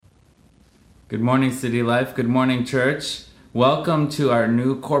Good morning, City Life. Good morning, church. Welcome to our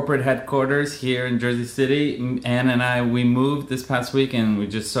new corporate headquarters here in Jersey City. Ann and I, we moved this past week, and we're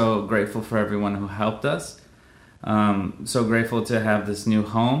just so grateful for everyone who helped us. So grateful to have this new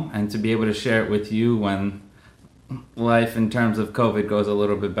home and to be able to share it with you when life in terms of COVID goes a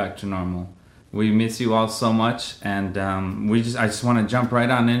little bit back to normal. We miss you all so much, and I just want to jump right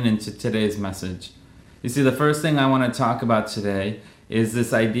on into today's message. You see, the first thing I want to talk about today is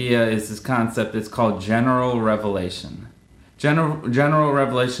this concept. It's called general revelation. General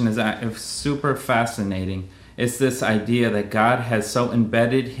revelation is super fascinating. It's this idea that God has so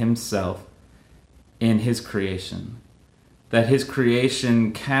embedded himself in his creation, that his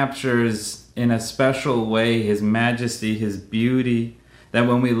creation captures in a special way his majesty, his beauty, that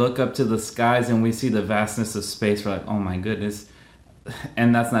when we look up to the skies and we see the vastness of space, we're like, oh my goodness,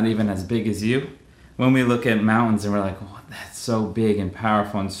 and that's not even as big as you. When we look at mountains and we're like, oh, that's so big and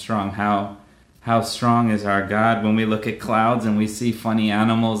powerful and strong. How strong is our God? When we look at clouds and we see funny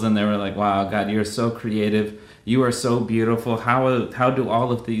animals and we're like, wow, God, you're so creative. You are so beautiful. How do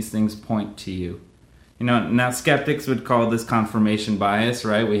all of these things point to you? You know, now skeptics would call this confirmation bias,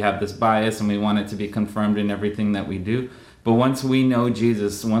 right? We have this bias and we want it to be confirmed in everything that we do. But once we know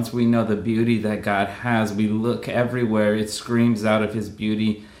Jesus, once we know the beauty that God has, we look everywhere. It screams out of his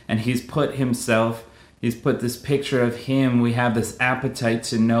beauty. And he's put this picture of him. We have this appetite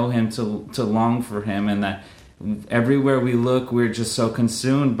to know him, to long for him. And that everywhere we look, we're just so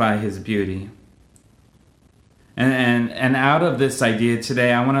consumed by his beauty. And out of this idea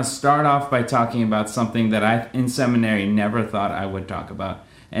today, I want to start off by talking about something that I, in seminary, never thought I would talk about.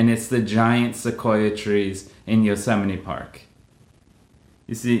 And it's the giant sequoia trees in Yosemite Park.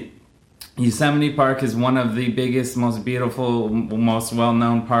 You see, Yosemite Park is one of the biggest, most beautiful, most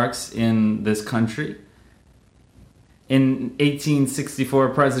well-known parks in this country. In 1864,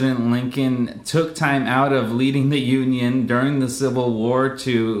 President Lincoln took time out of leading the Union during the Civil War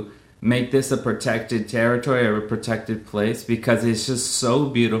to make this a protected territory or a protected place because it's just so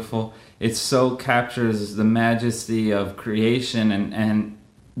beautiful. It so captures the majesty of creation. And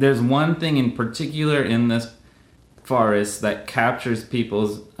there's one thing in particular in this forest that captures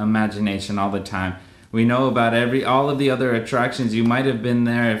people's imagination all the time. We know about all of the other attractions. You might have been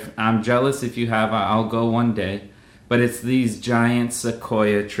there. If I'm jealous if you have, I'll go one day. But it's these giant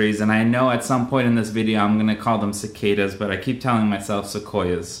sequoia trees. And I know at some point in this video I'm going to call them cicadas, but I keep telling myself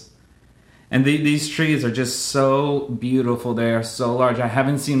sequoias. And these trees are just so beautiful. They are so large. I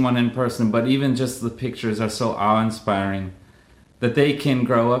haven't seen one in person, but even just the pictures are so awe-inspiring that they can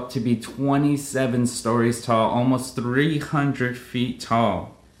grow up to be 27 stories tall, almost 300 feet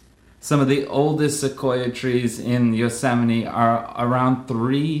tall. Some of the oldest sequoia trees in Yosemite are around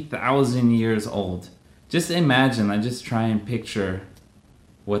 3,000 years old. Just imagine, just try and picture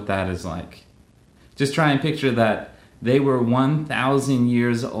what that is like. Just try and picture that they were 1,000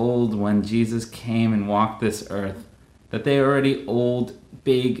 years old when Jesus came and walked this earth. That they are already old,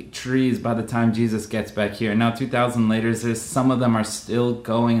 big trees by the time Jesus gets back here. Now 2,000 later, some of them are still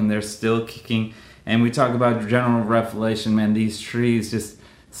going and they're still kicking. And we talk about general revelation, man, these trees just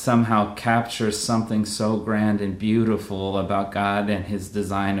somehow capture something so grand and beautiful about God and his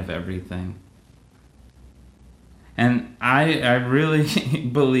design of everything. And I really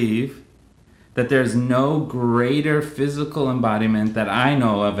believe that there's no greater physical embodiment that I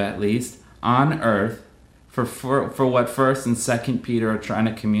know of, at least, on earth for what 1st and 2nd Peter are trying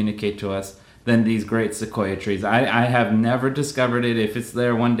to communicate to us than these great sequoia trees. I have never discovered it. If it's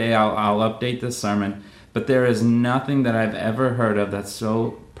there one day, I'll update this sermon. But there is nothing that I've ever heard of that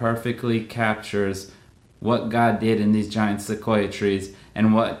so perfectly captures what God did in these giant sequoia trees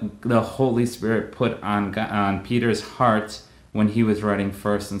and what the Holy Spirit put on Peter's heart when he was writing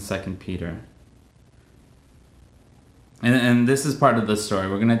 1st and 2nd Peter. And this is part of the story.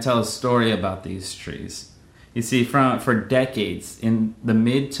 We're going to tell a story about these trees. You see, for decades, in the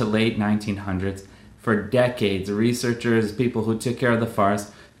mid to late 1900s, for decades, researchers, people who took care of the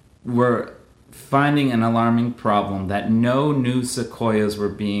forest, were finding an alarming problem that no new sequoias were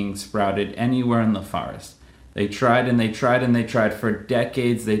being sprouted anywhere in the forest. They tried and they tried and they tried. For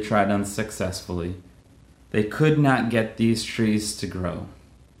decades, they tried unsuccessfully. They could not get these trees to grow.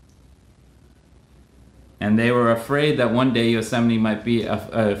 And they were afraid that one day Yosemite might be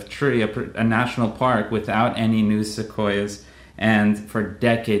a national park without any new sequoias. And for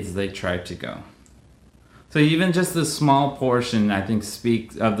decades they tried to go. So even just this small portion, I think,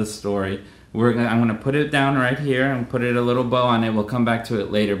 speaks of the story. I'm going to put it down right here and put it a little bow on it. We'll come back to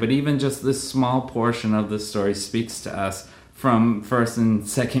it later. But even just this small portion of the story speaks to us from 1st and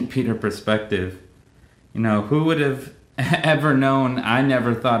 2nd Peter perspective. You know, who would have ever known. I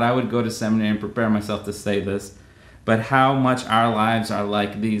never thought I would go to seminary and prepare myself to say this, but how much our lives are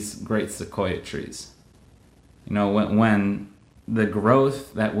like these great sequoia trees. You know, when the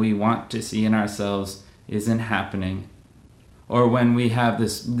growth that we want to see in ourselves isn't happening, or when we have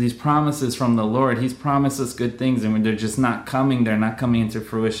these promises from the Lord, He's promised us good things, and when they're just not coming, they're not coming into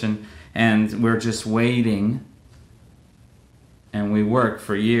fruition, and we're just waiting, and we work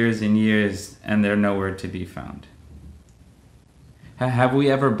for years and years, and they're nowhere to be found. Have we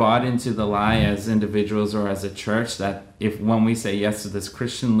ever bought into the lie as individuals or as a church that when we say yes to this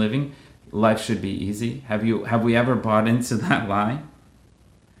Christian living, life should be easy? Have we ever bought into that lie?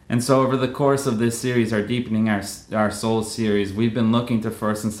 And so over the course of this series, our Deepening Our Souls series, we've been looking to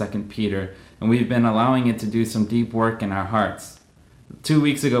 1st and 2nd Peter, and we've been allowing it to do some deep work in our hearts. 2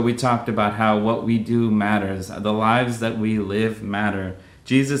 weeks ago, we talked about how what we do matters. The lives that we live matter.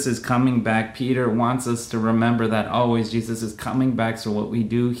 Jesus is coming back. Peter wants us to remember that always. Jesus is coming back, so what we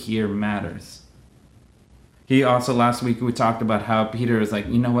do here matters. Last week, we talked about how Peter is like,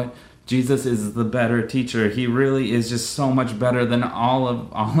 you know what? Jesus is the better teacher. He really is just so much better than all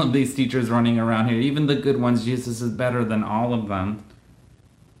of these teachers running around here. Even the good ones, Jesus is better than all of them.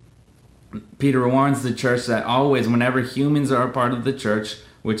 Peter warns the church that always, whenever humans are a part of the church,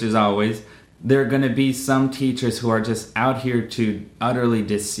 which is always, there are going to be some teachers who are just out here to utterly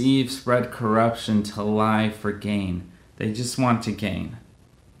deceive, spread corruption, to lie for gain. They just want to gain.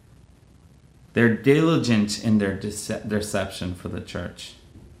 They're diligent in their deception for the church.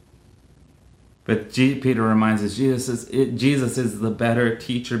 But Peter reminds us Jesus is the better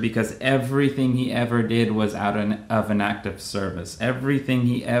teacher because everything he ever did was out of an act of service. Everything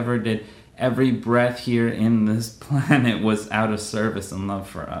he ever did, every breath here in this planet was out of service and love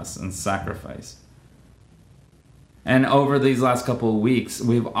for us and sacrifice. And over these last couple of weeks,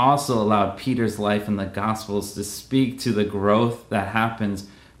 we've also allowed Peter's life in the Gospels to speak to the growth that happens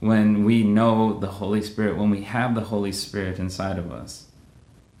when we know the Holy Spirit, when we have the Holy Spirit inside of us.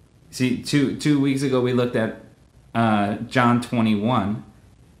 See, two weeks ago we looked at John 21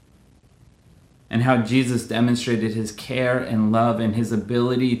 and how Jesus demonstrated his care and love and his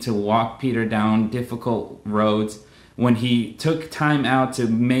ability to walk Peter down difficult roads when he took time out to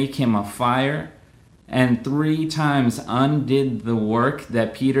make him a fire and 3 times undid the work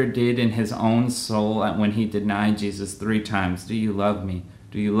that Peter did in his own soul when he denied Jesus 3 times. Do you love me?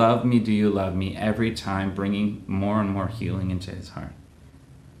 Do you love me? Do you love me? Every time bringing more and more healing into his heart.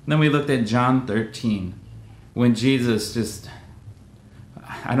 Then we looked at John 13, when Jesus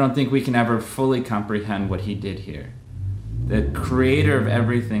I don't think we can ever fully comprehend what he did here. The creator of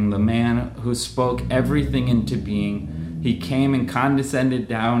everything, the man who spoke everything into being, he came and condescended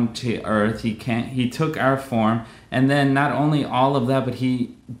down to earth. He took our form, and then not only all of that, but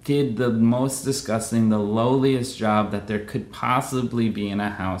he did the most disgusting, the lowliest job that there could possibly be in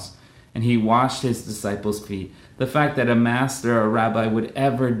a house. And he washed his disciples' feet. The fact that a master or a rabbi would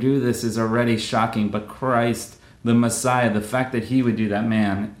ever do this is already shocking, but Christ, the Messiah, the fact that he would do that,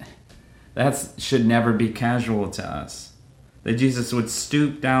 man, that should never be casual to us. That Jesus would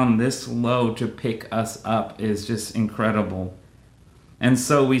stoop down this low to pick us up is just incredible. And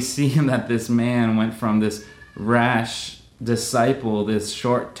so we see that this man went from this rash disciple, this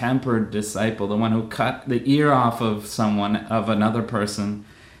short-tempered disciple, the one who cut the ear off of another person,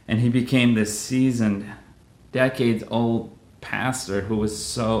 and he became this seasoned, decades-old pastor who was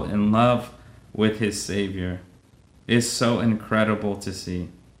so in love with his Savior. It's so incredible to see.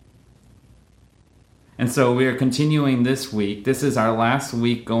 And so we are continuing this week. This is our last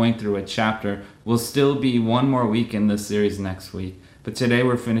week going through a chapter. We'll still be one more week in this series next week. But today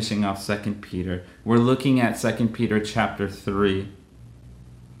we're finishing off 2 Peter. We're looking at 2 Peter chapter 3.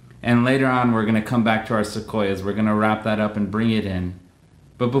 And later on we're going to come back to our sequoias. We're going to wrap that up and bring it in.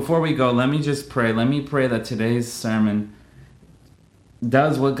 But before we go, let me just pray. Let me pray that today's sermon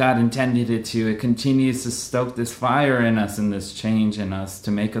does what God intended it to. It continues to stoke this fire in us and this change in us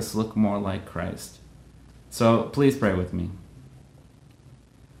to make us look more like Christ. So please pray with me.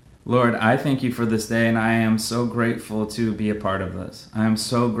 Lord, I thank you for this day, and I am so grateful to be a part of this. I am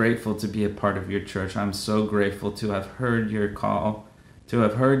so grateful to be a part of your church. I'm so grateful to have heard your call, to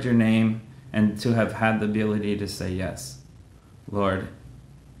have heard your name, and to have had the ability to say yes. Lord,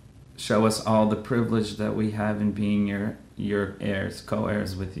 show us all the privilege that we have in being your heirs,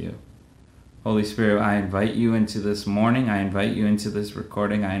 co-heirs with you. Holy Spirit, I invite you into this morning. I invite you into this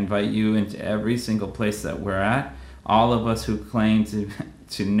recording. I invite you into every single place that we're at. All of us who claim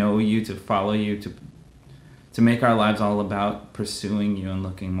to know you, to follow you, to make our lives all about pursuing you and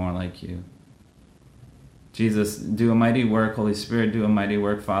looking more like you. Jesus, do a mighty work. Holy Spirit, do a mighty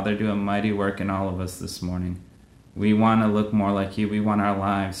work. Father, do a mighty work in all of us this morning. We want to look more like you. We want our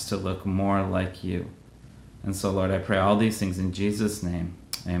lives to look more like you. And so, Lord, I pray all these things in Jesus' name.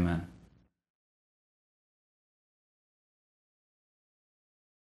 Amen.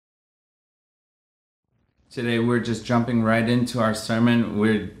 Today we're just jumping right into our sermon.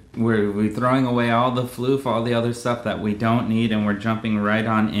 We're throwing away all the floof, all the other stuff that we don't need, and we're jumping right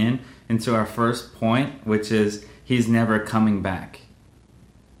on into our first point, which is he's never coming back.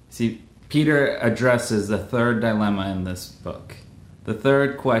 See, Peter addresses the third dilemma in this book. The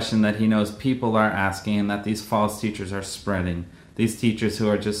third question that he knows people are asking and that these false teachers are spreading. These teachers who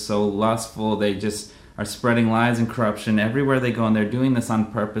are just so lustful, they just are spreading lies and corruption everywhere they go, and they're doing this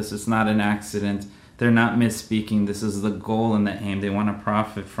on purpose. It's not an accident. They're not misspeaking. This is the goal and the aim. They want to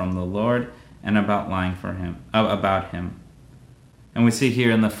profit from the Lord and about lying about him. And we see here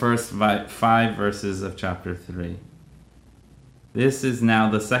in the first 5 verses of chapter 3. This is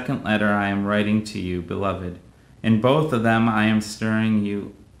now the second letter I am writing to you, beloved. In both of them I am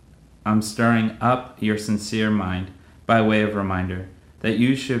stirring up your sincere mind by way of reminder, that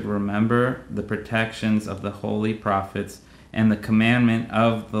you should remember the protections of the holy prophets and the commandment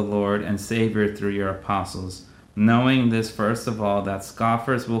of the Lord and Savior through your apostles, knowing this first of all, that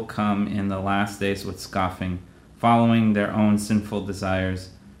scoffers will come in the last days with scoffing, following their own sinful desires.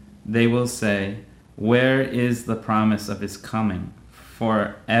 They will say, where is the promise of his coming?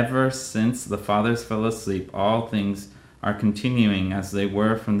 For ever since the fathers fell asleep, all things are continuing as they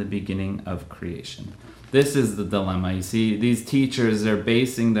were from the beginning of creation. This is the dilemma. You see, these teachers are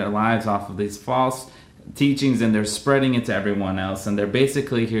basing their lives off of these false teachings, and they're spreading it to everyone else, and they're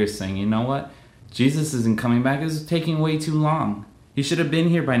basically here saying, you know what, Jesus isn't coming back. This is taking way too long. He should have been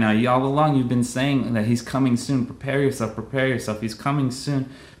here by now. All along you've been saying that he's coming soon. Prepare yourself, he's coming soon.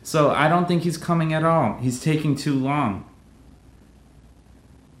 So I don't think he's coming at all. He's taking too long.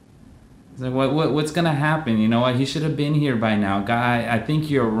 So what's going to happen? You know what, he should have been here by now. Guy, I think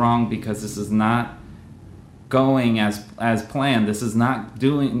you're wrong, because this is not going as planned. This is not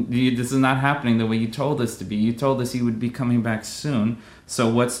happening the way you told us to be. You told us he would be coming back soon. So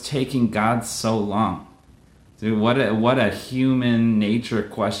what's taking God so long? So what a human nature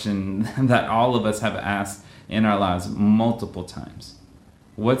question that all of us have asked in our lives multiple times.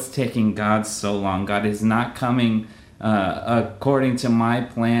 What's taking God so long? God is not coming according to my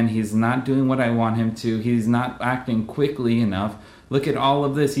plan. He's not doing what I want him to. He's not acting quickly enough. Look at all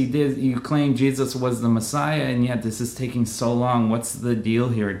of this. You claimed Jesus was the Messiah, and yet this is taking so long. What's the deal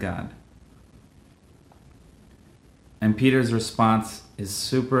here, God? And Peter's response is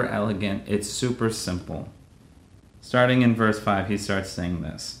super elegant. It's super simple. Starting in verse 5, he starts saying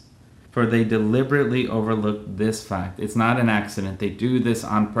this. For they deliberately overlooked this fact. It's not an accident. They do this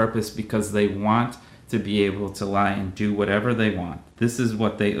on purpose because they want to be able to lie and do whatever they want. This is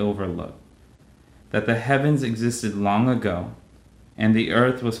what they overlook. That the heavens existed long ago, and the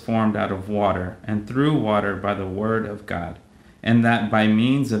earth was formed out of water, and through water by the word of God, and that by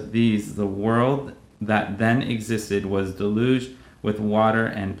means of these the world that then existed was deluged with water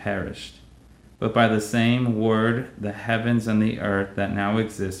and perished. But by the same word the heavens and the earth that now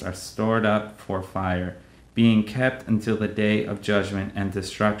exist are stored up for fire, being kept until the day of judgment and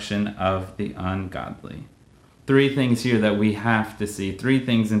destruction of the ungodly. 3 things here that we have to see. 3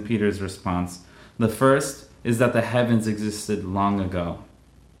 things in Peter's response. The first is that the heavens existed long ago.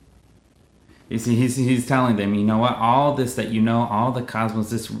 You see, he's telling them, you know what, all this that you know, all the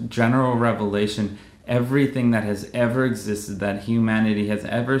cosmos, this general revelation, everything that has ever existed, that humanity has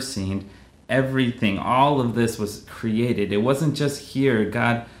ever seen, everything, all of this was created. It wasn't just here.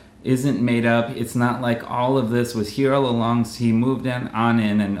 God isn't made up. It's not like all of this was here all along, so he moved on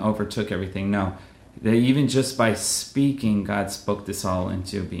in and overtook everything. No, that even just by speaking, God spoke this all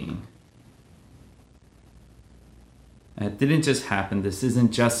into being. It didn't just happen. This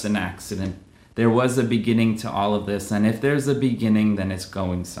isn't just an accident. There was a beginning to all of this, and if there's a beginning, then it's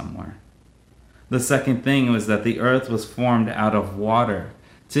going somewhere. The second thing was that the earth was formed out of water.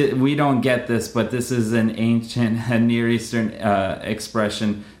 We don't get this, but this is an ancient Near Eastern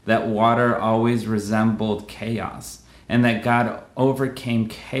expression that water always resembled chaos, and that God overcame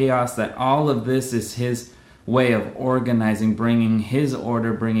chaos, that all of this is his way of organizing, bringing his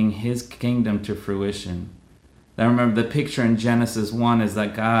order, bringing his kingdom to fruition. I remember the picture in Genesis 1 is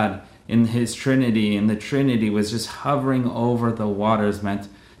that God in his Trinity, and the Trinity was just hovering over the waters, meant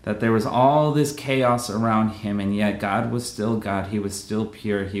that there was all this chaos around him, and yet God was still God. He was still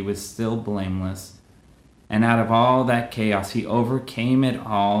pure. He was still blameless. And out of all that chaos, he overcame it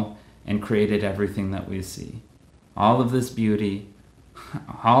all and created everything that we see. All of this beauty,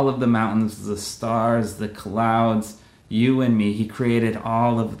 all of the mountains, the stars, the clouds, you and me, he created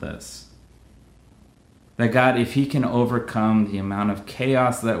all of this. That God, if he can overcome the amount of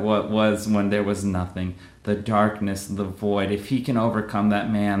chaos that was when there was nothing, the darkness, the void, if he can overcome that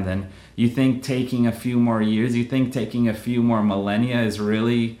man, then you think taking a few more years, you think taking a few more millennia is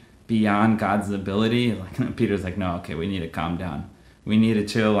really beyond God's ability? Like, Peter's like, no, okay, we need to calm down. We need to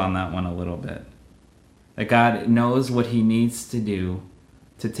chill on that one a little bit. That God knows what he needs to do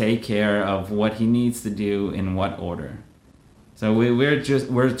to take care of what he needs to do in what order. So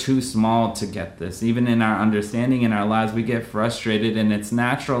we're too small to get this. Even in our understanding in our lives, we get frustrated, and it's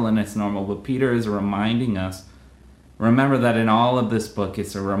natural and it's normal. But Peter is reminding us, remember that in all of this book,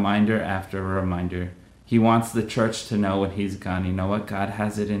 it's a reminder after a reminder. He wants the church to know what he's done. You know what? God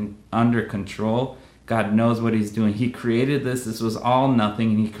has it under control. God knows what he's doing. He created this. This was all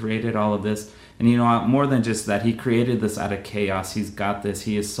nothing, and he created all of this. And you know what? More than just that, he created this out of chaos. He's got this.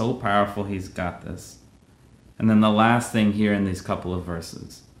 He is so powerful. He's got this. And then the last thing here in these couple of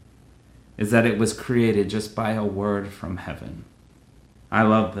verses is that it was created just by a word from heaven. I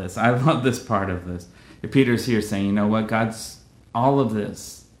love this. I love this part of this. Peter's here saying, you know what? God's all of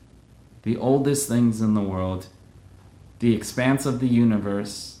this, the oldest things in the world, the expanse of the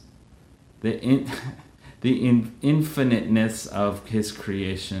universe, the infiniteness of his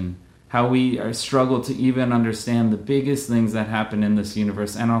creation, how we struggle to even understand the biggest things that happen in this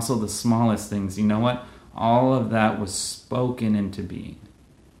universe, and also the smallest things. You know what? All of that was spoken into being.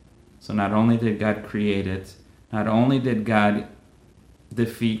 So not only did God create it, not only did God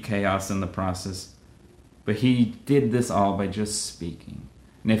defeat chaos in the process, but he did this all by just speaking.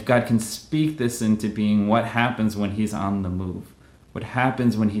 And if God can speak this into being, what happens when he's on the move? What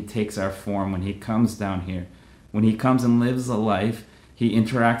happens when he takes our form, when he comes down here? When he comes and lives a life, he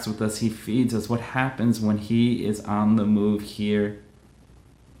interacts with us, he feeds us. What happens when he is on the move here?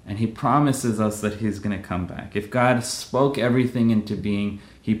 And he promises us that he's going to come back. If God spoke everything into being,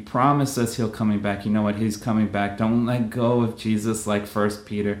 he promised us he'll coming back. You know what? He's coming back. Don't let go of Jesus like 1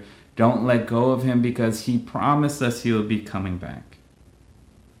 Peter. Don't let go of him, because he promised us he'll be coming back.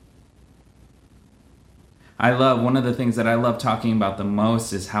 One of the things that I love talking about the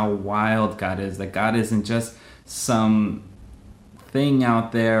most is how wild God is. That God isn't just some thing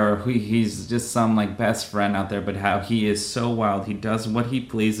out there, or he's just some like best friend out there, but how he is so wild. He does what he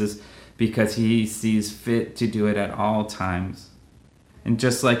pleases because he sees fit to do it at all times. And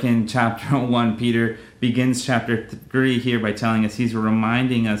just like in chapter 1, Peter begins chapter 3 here by telling us he's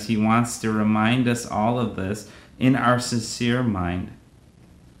reminding us, he wants to remind us all of this in our sincere mind,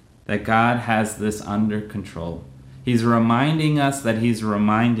 that God has this under control. He's reminding us that he's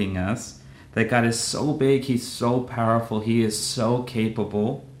reminding us that God is so big, he's so powerful, he is so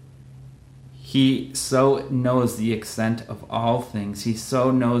capable. He so knows the extent of all things. He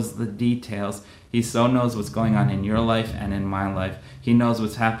so knows the details. He so knows what's going on in your life and in my life. He knows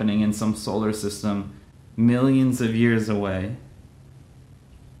what's happening in some solar system millions of years away.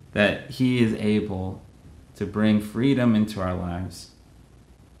 That he is able to bring freedom into our lives.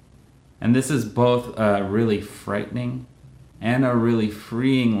 And this is both a really frightening and a really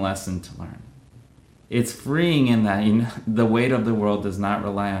freeing lesson to learn. It's freeing in that the weight of the world does not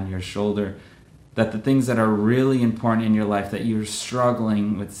rely on your shoulder. That the things that are really important in your life, that you're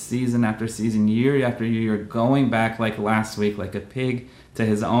struggling with season after season, year after year, you're going back like last week, like a pig to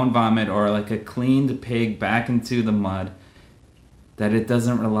his own vomit, or like a cleaned pig back into the mud. That it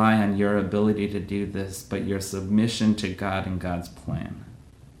doesn't rely on your ability to do this, but your submission to God and God's plan.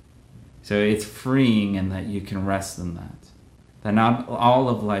 So it's freeing in that you can rest in that. That not all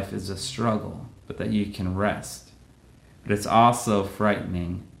of life is a struggle, but that you can rest. But it's also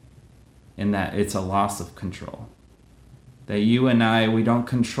frightening in that it's a loss of control. That you and I, we don't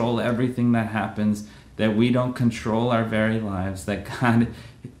control everything that happens, that we don't control our very lives, that God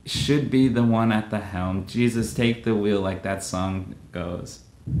should be the one at the helm. Jesus, take the wheel, like that song goes.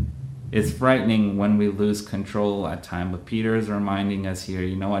 It's frightening when we lose control at time, but Peter is reminding us here,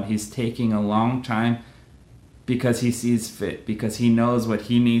 you know what, he's taking a long time because he sees fit, because he knows what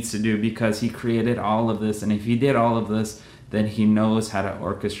he needs to do, because he created all of this, and if he did all of this, then he knows how to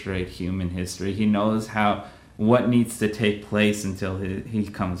orchestrate human history. He knows what needs to take place until he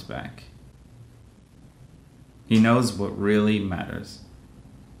comes back. He knows what really matters.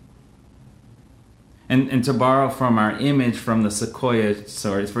 And to borrow from our image from the sequoia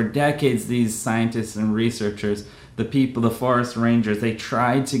stories, for decades these scientists and researchers, the people, the forest rangers, they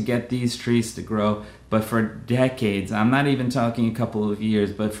tried to get these trees to grow, but for decades, I'm not even talking a couple of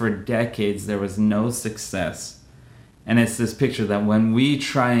years, but for decades there was no success. And it's this picture that when we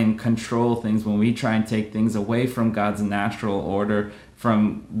try and control things, when we try and take things away from God's natural order,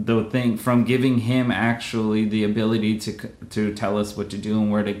 from giving him actually the ability to tell us what to do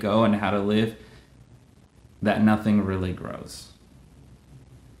and where to go and how to live, that nothing really grows.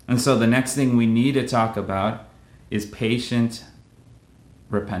 And so the next thing we need to talk about is patient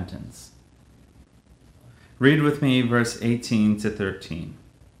repentance. Read with me verse 18 to 13.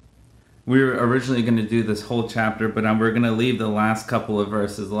 We were originally going to do this whole chapter, but we're going to leave the last couple of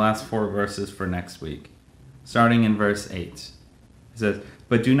verses, the last 4 verses for next week. Starting in verse 8. It says,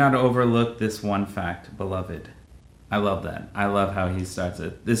 "But do not overlook this one fact, beloved." I love that. I love how he starts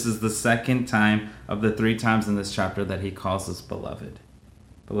it. This is the second time of the 3 times in this chapter that he calls us beloved.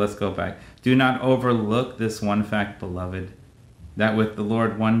 But let's go back. "Do not overlook this one fact, beloved, that with the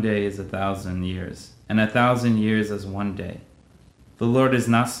Lord 1 day is 1,000 years, and 1,000 years as 1 day. The Lord is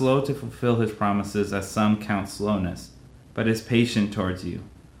not slow to fulfill his promises, as some count slowness, but is patient towards you,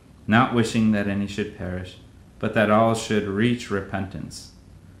 not wishing that any should perish, but that all should reach repentance.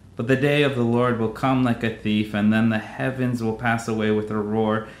 But the day of the Lord will come like a thief, and then the heavens will pass away with a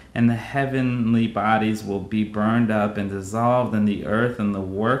roar, and the heavenly bodies will be burned up and dissolved in the earth, and the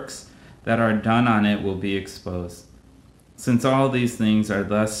works that are done on it will be exposed. Since all these things are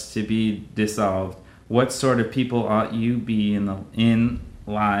thus to be dissolved, what sort of people ought you be in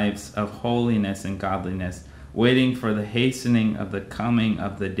lives of holiness and godliness, waiting for the hastening of the coming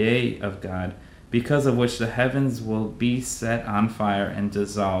of the day of God, because of which the heavens will be set on fire and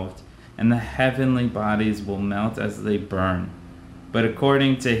dissolved, and the heavenly bodies will melt as they burn. But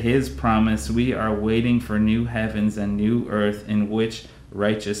according to his promise, we are waiting for new heavens and new earth in which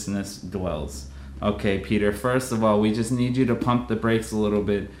righteousness dwells." Okay, Peter, first of all, we just need you to pump the brakes a little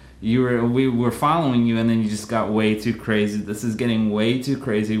bit. We were following you, and then you just got way too crazy. This is getting way too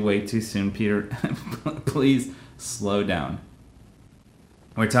crazy, way too soon, Peter. Please slow down.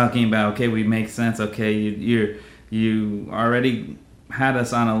 We're talking about, okay, we make sense. Okay, you already had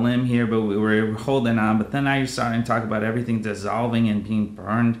us on a limb here, but we were holding on. But then now you're starting to talk about everything dissolving and being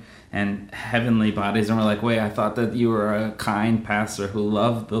burned and heavenly bodies. And we're like, wait, I thought that you were a kind pastor who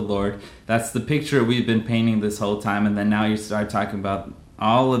loved the Lord. That's the picture we've been painting this whole time. And then now you start talking about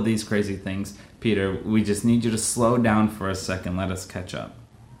all of these crazy things. Peter, we just need you to slow down for a second. Let us catch up.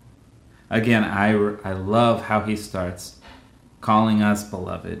 Again, I love how he starts calling us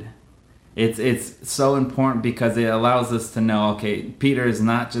beloved. It's so important because it allows us to know, okay, Peter is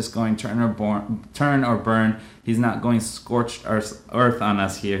not just going turn or burn. He's not going scorched earth on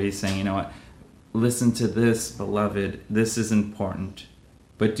us here. He's saying, you know what? Listen to this, beloved. This is important.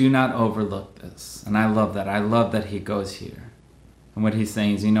 But do not overlook this. And I love that. I love that he goes here. And what he's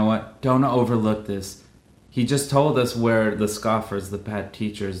saying is, you know what? Don't overlook this. He just told us where the scoffers, the bad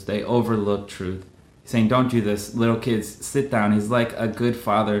teachers, they overlook truth. He's saying, don't do this. Little kids, sit down. He's like a good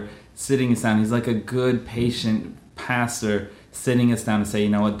father sitting us down. He's like a good, patient pastor sitting us down and say, you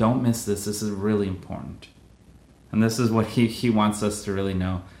know what? Don't miss this. This is really important. And this is what he wants us to really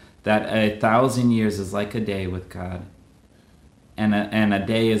know. That 1,000 years is like a day with God. And a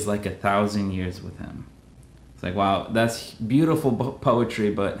day is like 1,000 years with him. It's like, wow, that's beautiful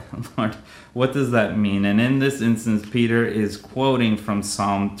poetry, but Lord, what does that mean? And in this instance, Peter is quoting from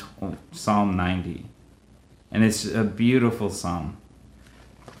Psalm 90. And it's a beautiful psalm.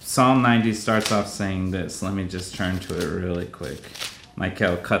 Psalm 90 starts off saying this. Let me just turn to it really quick. Mike,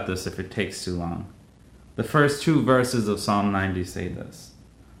 I'll cut this if it takes too long. The first 2 verses of Psalm 90 say this.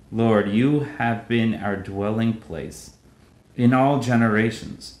 Lord, you have been our dwelling place in all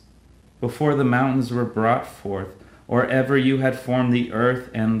generations. Before the mountains were brought forth, or ever you had formed the earth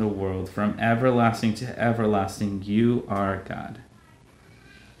and the world, from everlasting to everlasting, you are God.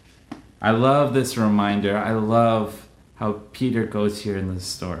 I love this reminder. I love how Peter goes here in this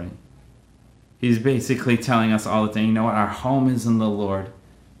story. He's basically telling us all the time, you know what, our home is in the Lord.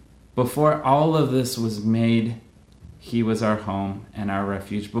 Before all of this was made, he was our home and our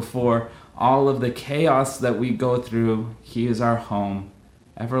refuge. Before all of the chaos that we go through, he is our home.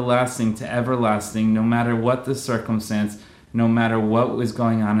 Everlasting to everlasting, no matter what the circumstance, no matter what was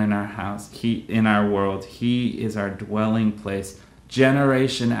going on in our house, in our world, he is our dwelling place.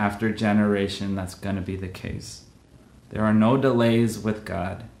 Generation after generation, that's going to be the case. There are no delays with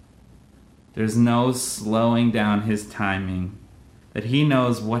God. There's no slowing down his timing. That he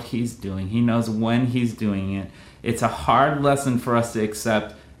knows what he's doing. He knows when he's doing it. It's a hard lesson for us to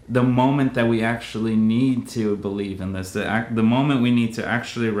accept the moment that we actually need to believe in this, the moment we need to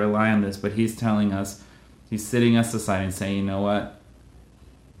actually rely on this. But he's telling us, he's sitting us aside and saying, you know what?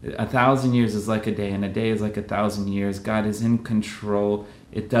 1,000 years is like a day, and a day is like 1,000 years. God is in control.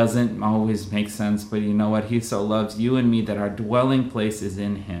 It doesn't always make sense, but you know what? He so loves you and me that our dwelling place is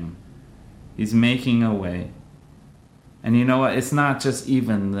in him. He's making a way. And you know what? It's not just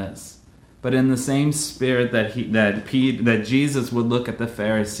even this. But in the same spirit that Jesus would look at the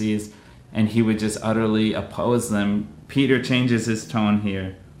Pharisees and he would just utterly oppose them. Peter changes his tone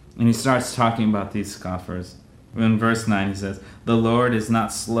here, and he starts talking about these scoffers. In verse 9 he says, "The Lord is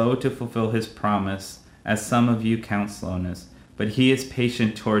not slow to fulfill his promise, as some of you count slowness, but he is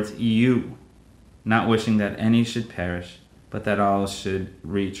patient towards you, not wishing that any should perish, but that all should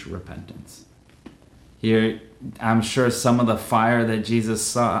reach repentance." Here, I'm sure some of the fire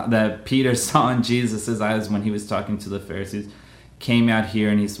that Peter saw in Jesus' eyes when he was talking to the Pharisees came out here,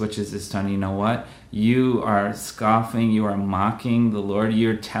 and he switches his tone. You know what? You are scoffing, you are mocking the Lord,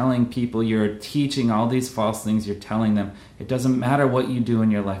 you're telling people, you're teaching all these false things, you're telling them it doesn't matter what you do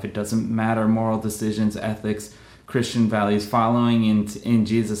in your life, it doesn't matter moral decisions, ethics, Christian values, following in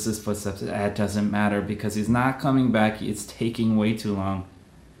Jesus' footsteps. It doesn't matter because he's not coming back, it's taking way too long.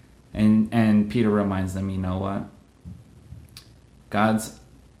 And Peter reminds them, you know what? God's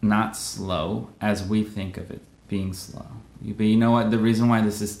not slow as we think of it being slow. But you know what? The reason why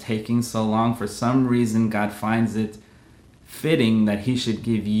this is taking so long, for some reason, God finds it fitting that he should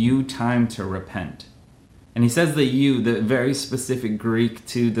give you time to repent. And he says the very specific Greek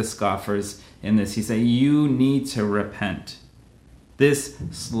to the scoffers in this. He said, you need to repent. This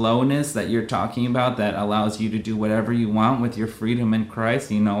slowness that you're talking about that allows you to do whatever you want with your freedom in Christ,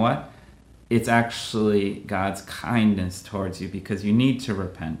 you know what? It's actually God's kindness towards you because you need to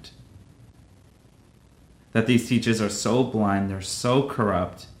repent. That these teachers are so blind, they're so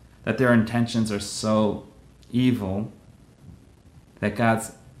corrupt, that their intentions are so evil, that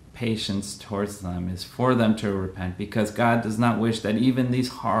God's patience towards them is for them to repent, because God does not wish that even these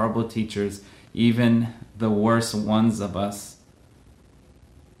horrible teachers, even the worst ones of us,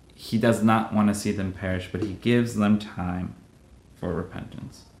 he does not want to see them perish, but he gives them time for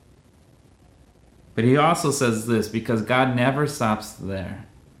repentance. But he also says this, because God never stops there.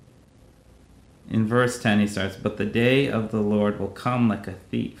 In verse 10 he starts, "But the day of the Lord will come like a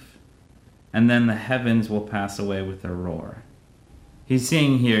thief, and then the heavens will pass away with a roar." He's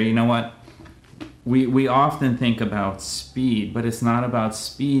saying here, you know what? We often think about speed, but it's not about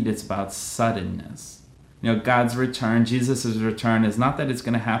speed, it's about suddenness. You know, God's return, Jesus' return, is not that it's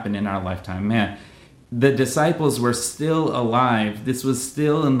going to happen in our lifetime. Man, the disciples were still alive. This was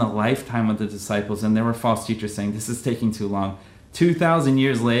still in the lifetime of the disciples, and there were false teachers saying, this is taking too long. 2,000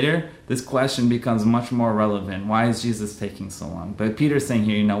 years later, this question becomes much more relevant. Why is Jesus taking so long? But Peter's saying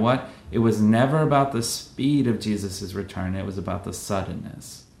here, you know what? It was never about the speed of Jesus' return. It was about the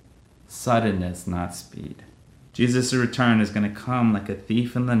suddenness. Suddenness, not speed. Jesus' return is going to come like a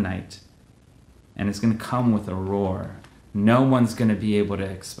thief in the night. And it's going to come with a roar. No one's going to be able to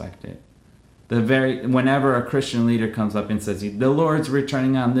expect it. Whenever a Christian leader comes up and says, the Lord's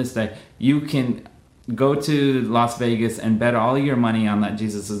returning on this day, you can go to Las Vegas and bet all your money on that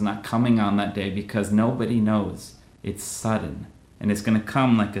Jesus is not coming on that day, because nobody knows. It's sudden. And it's going to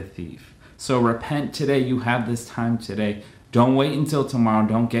come like a thief. So repent today. You have this time today. Don't wait until tomorrow.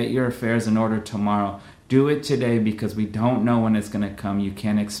 Don't get your affairs in order tomorrow. Do it today, because we don't know when it's going to come. You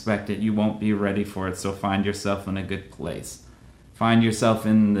can't expect it. You won't be ready for it. So find yourself in a good place. Find yourself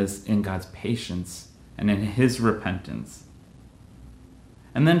in God's patience and in his repentance.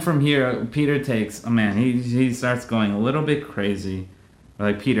 And then from here, Peter takes, he starts going a little bit crazy.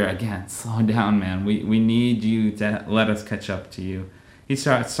 We're like, Peter, again, slow down, man. We need you to let us catch up to you. He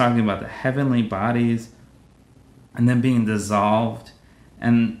starts talking about the heavenly bodies and then being dissolved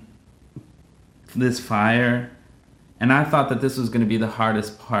and this fire. And I thought that this was going to be the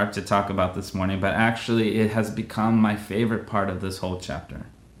hardest part to talk about this morning, but actually it has become my favorite part of this whole chapter.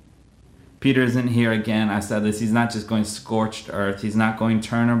 Peter isn't here again. I said this. He's not just going scorched earth. He's not going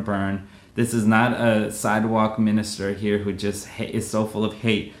turn or burn. This is not a sidewalk minister here who just is so full of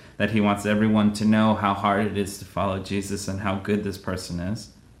hate that he wants everyone to know how hard it is to follow Jesus and how good this person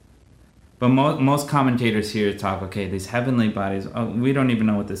is. But most commentators here talk, okay, these heavenly bodies, we don't even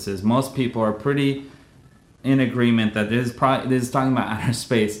know what this is. Most people are pretty in agreement that this is talking about outer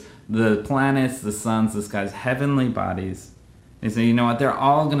space, the planets, the suns, the skies, heavenly bodies. They say, you know what, they're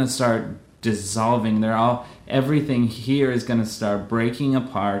all going to start dissolving. Everything here is going to start breaking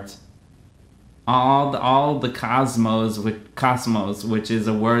apart. All the cosmos, which is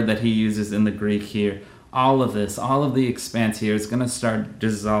a word that he uses in the Greek here, all of this, all of the expanse here is going to start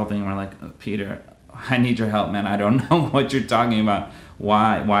dissolving. We're like, oh, Peter, I need your help, man. I don't know what you're talking about.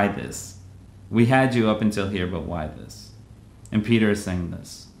 Why this? We had you up until here, but why this? And Peter is saying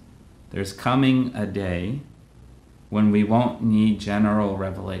this. There's coming a day when we won't need general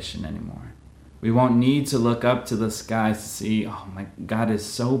revelation anymore. We won't need to look up to the skies to see, oh my, God is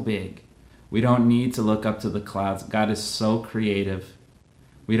so big. We don't need to look up to the clouds. God is so creative.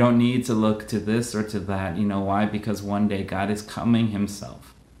 We don't need to look to this or to that. You know why? Because one day God is coming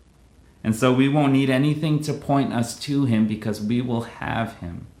himself. And so we won't need anything to point us to him because we will have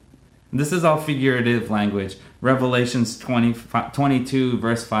him. This is all figurative language. Revelations 22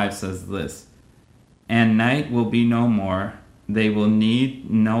 verse 5 says this, "And night will be no more. They will need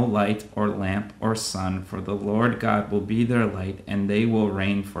no light or lamp or sun, for the Lord God will be their light, and they will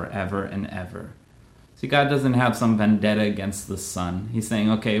reign forever and ever." See, God doesn't have some vendetta against the sun. He's saying,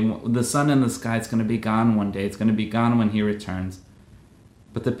 okay, the sun in the sky is going to be gone one day. It's going to be gone when he returns.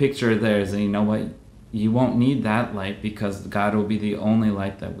 But the picture there is, you know what? You won't need that light because God will be the only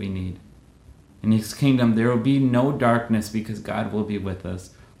light that we need. In his kingdom, there will be no darkness because God will be with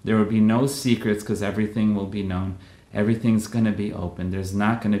us. There will be no secrets because everything will be known. Everything's going to be open. There's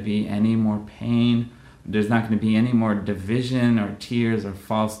not going to be any more pain. There's not going to be any more division or tears or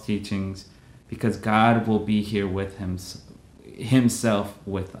false teachings because God will be here with himself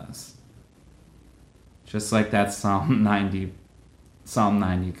with us. Just like that Psalm 90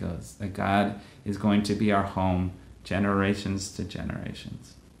 goes, that God is going to be our home generations to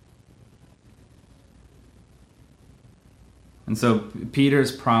generations. And so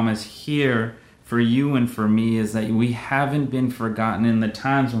Peter's promise here for you and for me is that we haven't been forgotten in the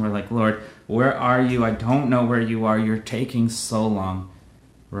times when we're like, Lord, where are you? I don't know where you are. You're taking so long.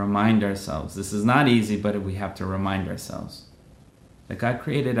 Remind ourselves. This is not easy, but we have to remind ourselves that God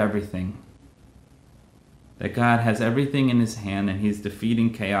created everything. That God has everything in his hand and he's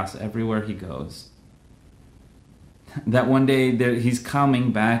defeating chaos everywhere he goes. That one day he's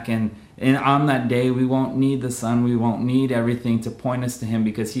coming back and on that day we won't need the sun, we won't need everything to point us to him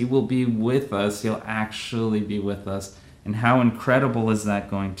because he will be with us, he'll actually be with us. And how incredible is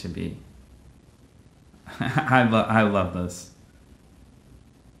that going to be? I love this.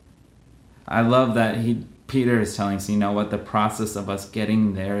 I love that Peter is telling us, you know what, the process of us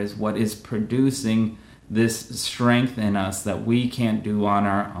getting there is what is producing this strength in us that we can't do on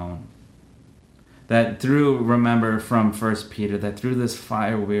our own. That through, remember from 1 Peter, that through this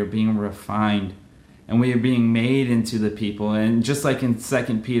fire we are being refined and we are being made into the people. And just like in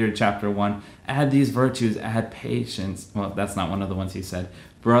 2 Peter chapter 1, add these virtues, add patience. Well, that's not one of the ones he said.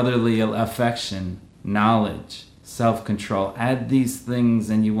 Brotherly affection, knowledge, self-control. Add these things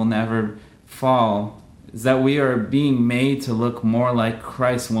and you will never fall. Is that we are being made to look more like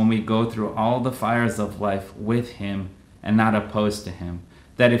Christ when we go through all the fires of life with him and not opposed to him.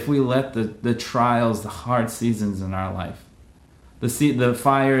 That if we let the trials, the hard seasons in our life, the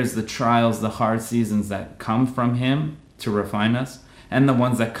fires, the trials, the hard seasons that come from him to refine us, and the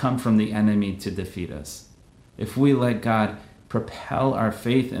ones that come from the enemy to defeat us. If we let God propel our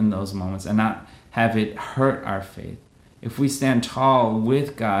faith in those moments and not have it hurt our faith, if we stand tall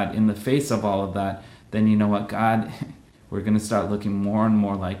with God in the face of all of that, then you know what, God, we're going to start looking more and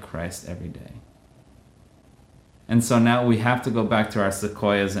more like Christ every day. And so now we have to go back to our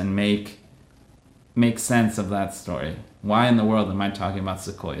sequoias and make sense of that story. Why in the world am I talking about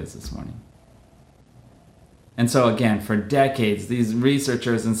sequoias this morning? And so again, for decades, these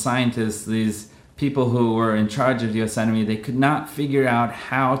researchers and scientists, these people who were in charge of Yosemite, they could not figure out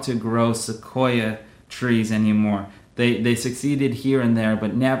how to grow sequoia trees anymore. They succeeded here and there,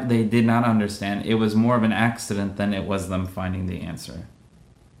 but they did not understand. It was more of an accident than it was them finding the answer.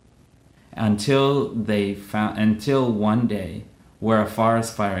 Until one day where a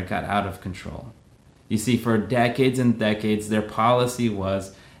forest fire got out of control. You see, for decades and decades, their policy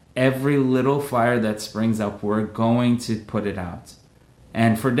was every little fire that springs up, we're going to put it out.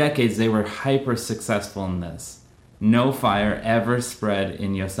 And for decades, they were hyper successful in this. No fire ever spread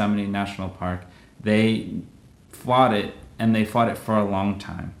in Yosemite National Park. They fought it, and they fought it for a long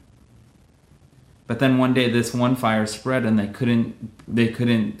time. But then one day this one fire spread and they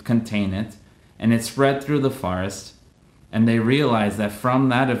couldn't contain it, and it spread through the forest, and they realized that from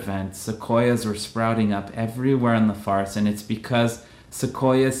that event sequoias were sprouting up everywhere in the forest, and it's because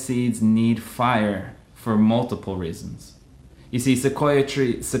sequoia seeds need fire for multiple reasons. You see,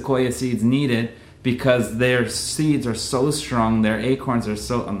 sequoia seeds need it because their seeds are so strong, their acorns are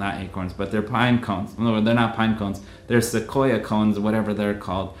so, not acorns, but their pine cones, no, they're not pine cones, their sequoia cones, whatever they're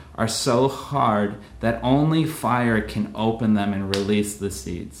called, are so hard that only fire can open them and release the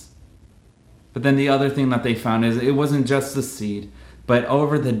seeds. But then the other thing that they found is it wasn't just the seed, but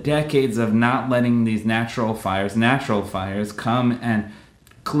over the decades of not letting these natural fires come and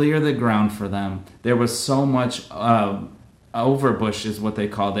clear the ground for them, there was so much overbush is what they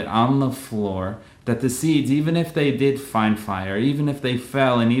called it, on the floor, that the seeds, even if they did find fire, even if they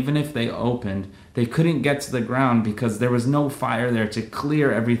fell, and even if they opened, they couldn't get to the ground because there was no fire there to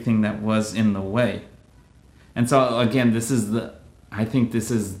clear everything that was in the way. And so again, I think this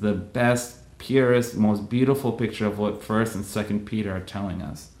is the best, purest, most beautiful picture of what 1st and 2nd Peter are telling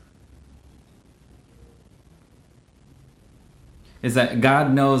us. is that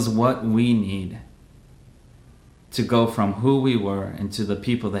God knows what we need to go from who we were into the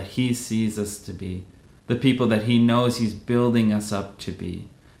people that he sees us to be, the people that he knows he's building us up to be.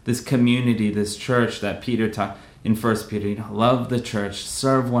 This community, this church that Peter taught in 1 Peter, love the church,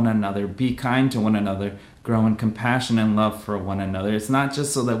 serve one another, be kind to one another, grow in compassion and love for one another. It's not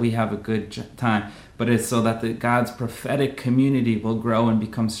just so that we have a good time, but it's so that God's prophetic community will grow and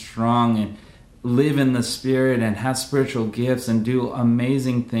become strong and live in the Spirit and have spiritual gifts and do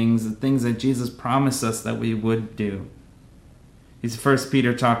amazing things, the things that Jesus promised us that we would do. First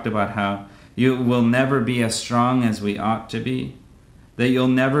Peter talked about how you will never be as strong as we ought to be, that you'll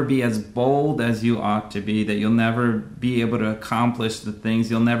never be as bold as you ought to be, that you'll never be able to accomplish the things,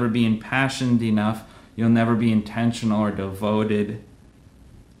 you'll never be impassioned enough, you'll never be intentional or devoted,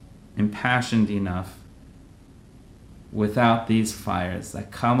 impassioned enough without these fires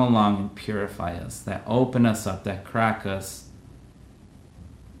that come along and purify us, that open us up, that crack us,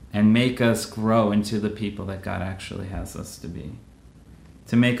 and make us grow into the people that God actually has us to be.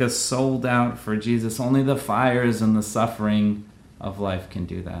 To make us sold out for Jesus. Only the fires and the suffering of life can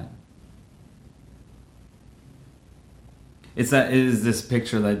do that. It is this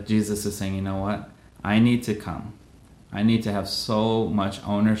picture that Jesus is saying, you know what? I need to come. I need to have so much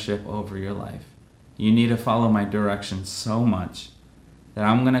ownership over your life. You need to follow my direction so much that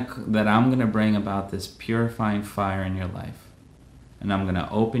I'm gonna bring about this purifying fire in your life. And I'm gonna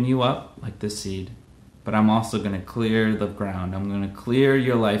open you up like the seed, but I'm also gonna clear the ground. I'm gonna clear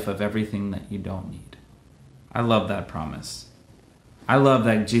your life of everything that you don't need. I love that promise. I love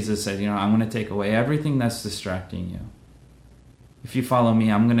that Jesus said, I'm gonna take away everything that's distracting you. If you follow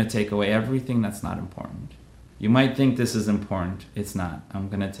me, I'm gonna take away everything that's not important. You might think this is important. It's not. I'm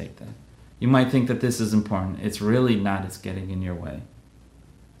gonna take that. You might think that this is important. It's really not. It's getting in your way.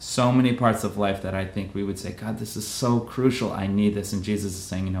 So many parts of life that I think we would say, God, this is so crucial. I need this. And Jesus is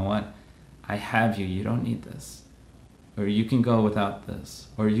saying, you know what? I have you. You don't need this. Or you can go without this.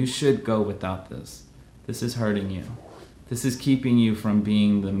 Or you should go without this. This is hurting you. This is keeping you from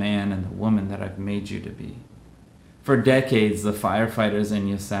being the man and the woman that I've made you to be. For decades, the firefighters in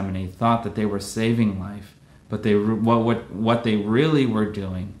Yosemite thought that they were saving life. But what they really were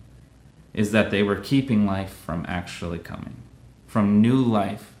doing is that they were keeping life from actually coming, from new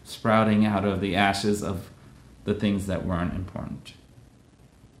life sprouting out of the ashes of the things that weren't important.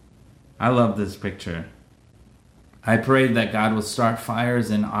 I love this picture. I pray that God will start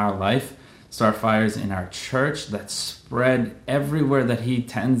fires in our life, start fires in our church that spread everywhere that he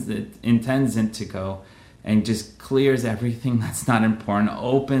intends it to go, and just clears everything that's not important,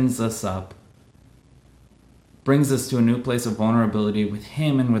 opens us up, brings us to a new place of vulnerability with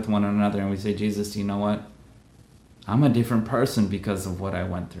him and with one another. And we say, Jesus, you know what? I'm a different person because of what I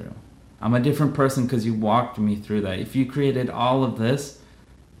went through. I'm a different person because you walked me through that. If you created all of this,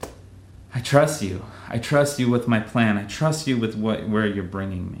 I trust you. I trust you with my plan. I trust you with where you're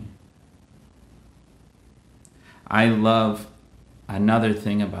bringing me. I love another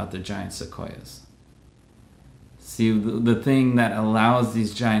thing about the giant sequoias. See, the thing that allows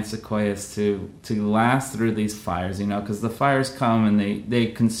these giant sequoias to last through these fires, because the fires come and they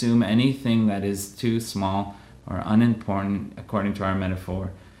consume anything that is too small or unimportant, according to our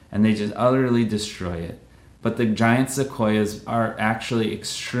metaphor, and they just utterly destroy it. But the giant sequoias are actually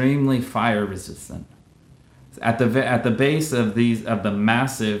extremely fire resistant. At the base of the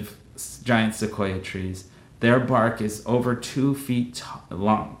massive giant sequoia trees, their bark is over 2 feet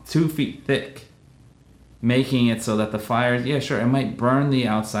long, 2 feet thick, making it so that the fires, it might burn the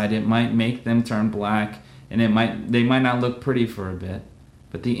outside, it might make them turn black, and they might not look pretty for a bit,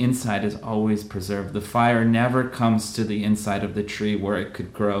 but the inside is always preserved. The fire never comes to the inside of the tree where it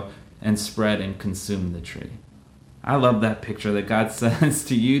could grow and spread and consume the tree. I love that picture that God says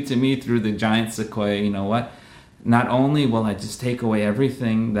to you, to me, through the giant sequoia, you know what? Not only will I just take away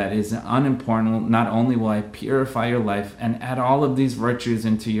everything that is unimportant, not only will I purify your life and add all of these virtues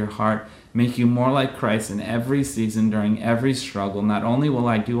into your heart, make you more like Christ in every season, during every struggle. Not only will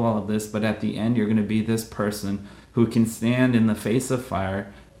I do all of this, but at the end you're going to be this person who can stand in the face of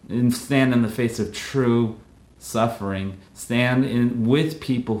fire, and stand in the face of true suffering, stand with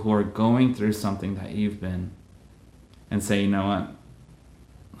people who are going through something that you've been, and say, you know what?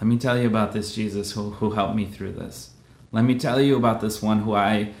 Let me tell you about this Jesus who helped me through this. Let me tell you about this one who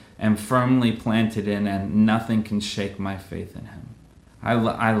I am firmly planted in, and nothing can shake my faith in him. I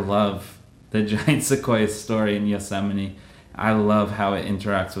love the giant sequoia story in Yosemite. I love how it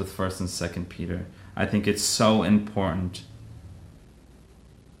interacts with 1st and 2nd Peter. I think it's so important.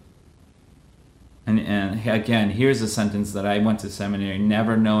 And again, here's a sentence that I went to seminary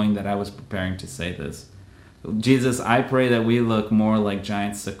never knowing that I was preparing to say this. Jesus, I pray that we look more like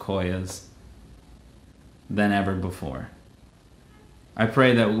giant sequoias than ever before. I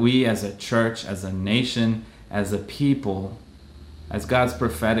pray that we as a church, as a nation, as a people, as God's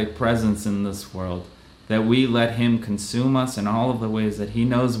prophetic presence in this world, that we let him consume us in all of the ways that he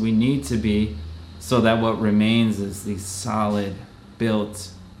knows we need to be, so that what remains is these solid,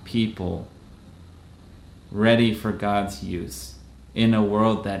 built people ready for God's use in a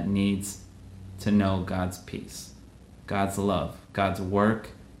world that needs to know God's peace, God's love, God's work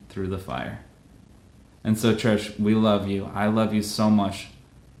through the fire. And so, church, we love you. I love you so much.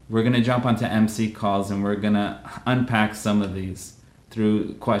 We're going to jump onto MC calls, and we're going to unpack some of these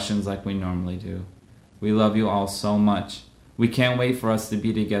through questions like we normally do. We love you all so much. We can't wait for us to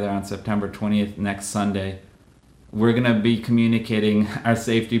be together on September 20th next Sunday. We're going to be communicating our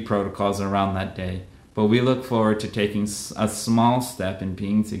safety protocols around that day, but we look forward to taking a small step in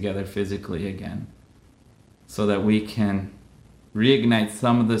being together physically again so that we can reignite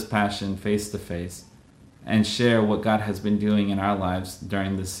some of this passion face to face and share what God has been doing in our lives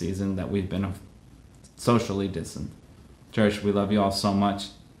during this season that we've been socially distant. Church, we love you all so much,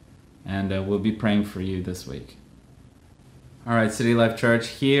 and we'll be praying for you this week. All right, City Life Church,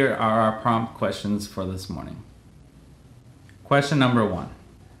 here are our prompt questions for this morning. Question number 1.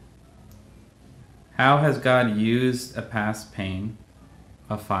 How has God used a past pain,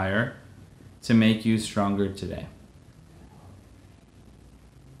 a fire, to make you stronger today?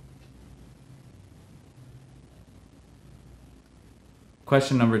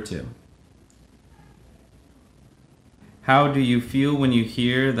 Question number 2. How do you feel when you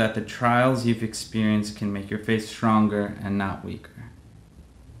hear that the trials you've experienced can make your faith stronger and not weaker?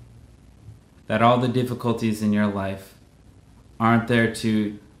 That all the difficulties in your life aren't there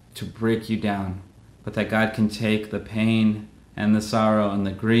to break you down, but that God can take the pain and the sorrow and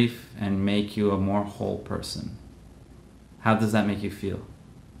the grief and make you a more whole person. How does that make you feel?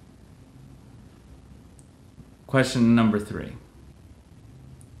 Question number 3.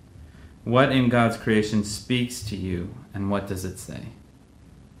 What in God's creation speaks to you, and what does it say?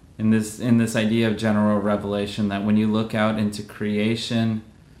 In this idea of general revelation, that when you look out into creation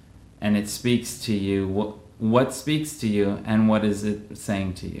and it speaks to you, what speaks to you and what is it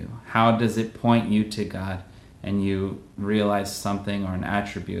saying to you? How does it point you to God and you realize something or an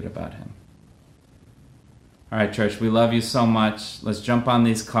attribute about him? All right, church, we love you so much. Let's jump on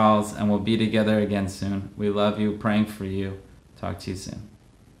these calls and we'll be together again soon. We love you, praying for you. Talk to you soon.